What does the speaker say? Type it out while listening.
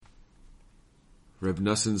Reb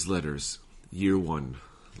Noson's Letters, Year 1,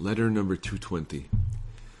 Letter number 220.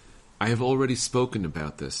 I have already spoken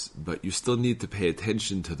about this, but you still need to pay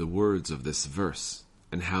attention to the words of this verse,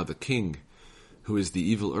 and how the king, who is the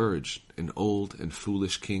evil urge, an old and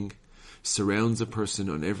foolish king, surrounds a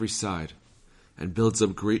person on every side, and builds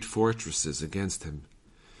up great fortresses against him.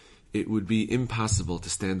 It would be impossible to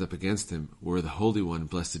stand up against him, were the Holy One,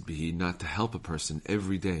 blessed be He, not to help a person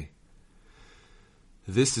every day.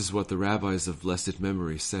 This is what the rabbis of blessed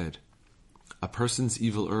memory said. A person's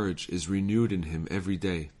evil urge is renewed in him every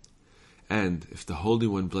day, and if the Holy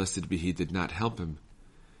One, blessed be He, did not help him,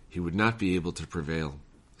 he would not be able to prevail.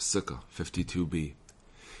 Sukkah 52b.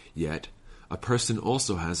 Yet, a person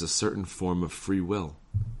also has a certain form of free will.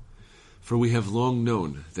 For we have long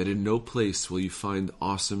known that in no place will you find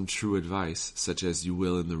awesome true advice such as you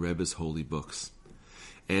will in the Rebbe's holy books,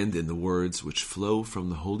 and in the words which flow from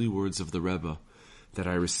the holy words of the Rebbe, that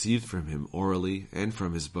I received from him orally and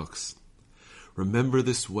from his books. Remember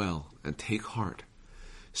this well, and take heart.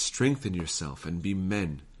 Strengthen yourself, and be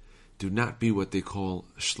men. Do not be what they call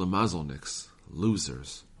shlemazelniks,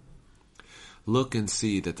 losers. Look and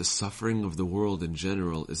see that the suffering of the world in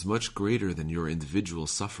general is much greater than your individual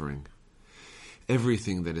suffering.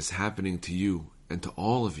 Everything that is happening to you, and to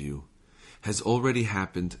all of you, has already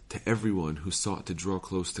happened to everyone who sought to draw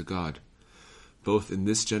close to God, both in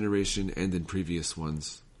this generation and in previous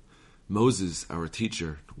ones. Moses, our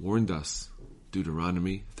teacher, warned us,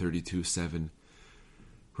 Deuteronomy 32:7,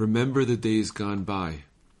 remember the days gone by,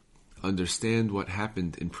 understand what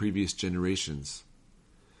happened in previous generations.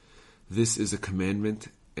 This is a commandment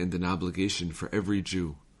and an obligation for every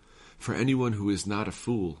Jew, for anyone who is not a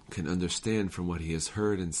fool can understand from what he has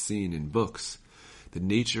heard and seen in books the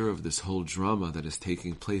nature of this whole drama that is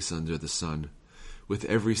taking place under the sun, with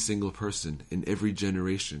every single person in every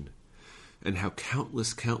generation, and how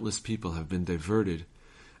countless people have been diverted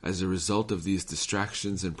as a result of these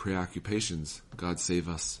distractions and preoccupations. God save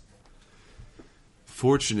us.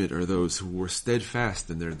 Fortunate are those who were steadfast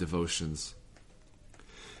in their devotions.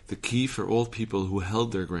 The key for all people who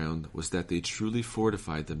held their ground was that they truly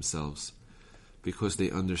fortified themselves, because they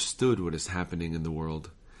understood what is happening in the world,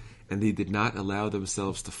 and they did not allow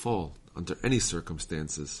themselves to fall under any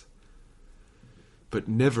circumstances. But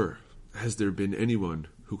never has there been anyone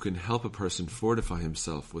who can help a person fortify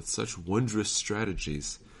himself with such wondrous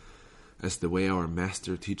strategies as the way our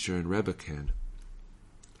master, teacher, and Rebbe can.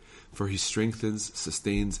 For he strengthens,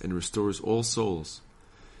 sustains, and restores all souls,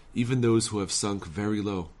 even those who have sunk very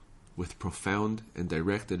low, with profound and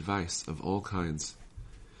direct advice of all kinds.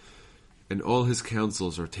 And all his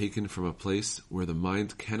counsels are taken from a place where the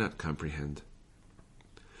mind cannot comprehend.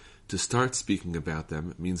 To start speaking about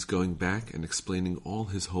them means going back and explaining all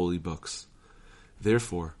his holy books.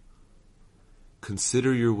 Therefore,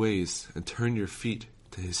 consider your ways and turn your feet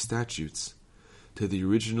to his statutes, to the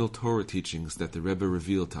original Torah teachings that the Rebbe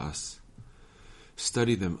revealed to us.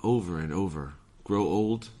 Study them over and over, grow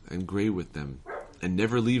old and gray with them, and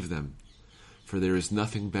never leave them, for there is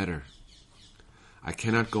nothing better. I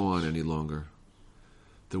cannot go on any longer.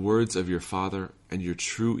 The words of your Father and your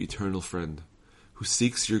true eternal friend, who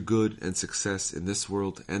seeks your good and success in this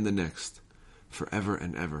world and the next, forever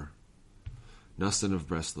and ever. Noson of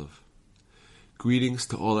Breslov. Greetings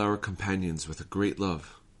to all our companions with a great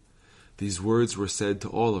love. These words were said to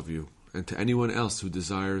all of you, and to anyone else who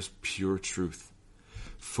desires pure truth.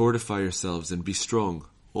 Fortify yourselves and be strong,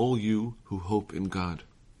 all you who hope in God.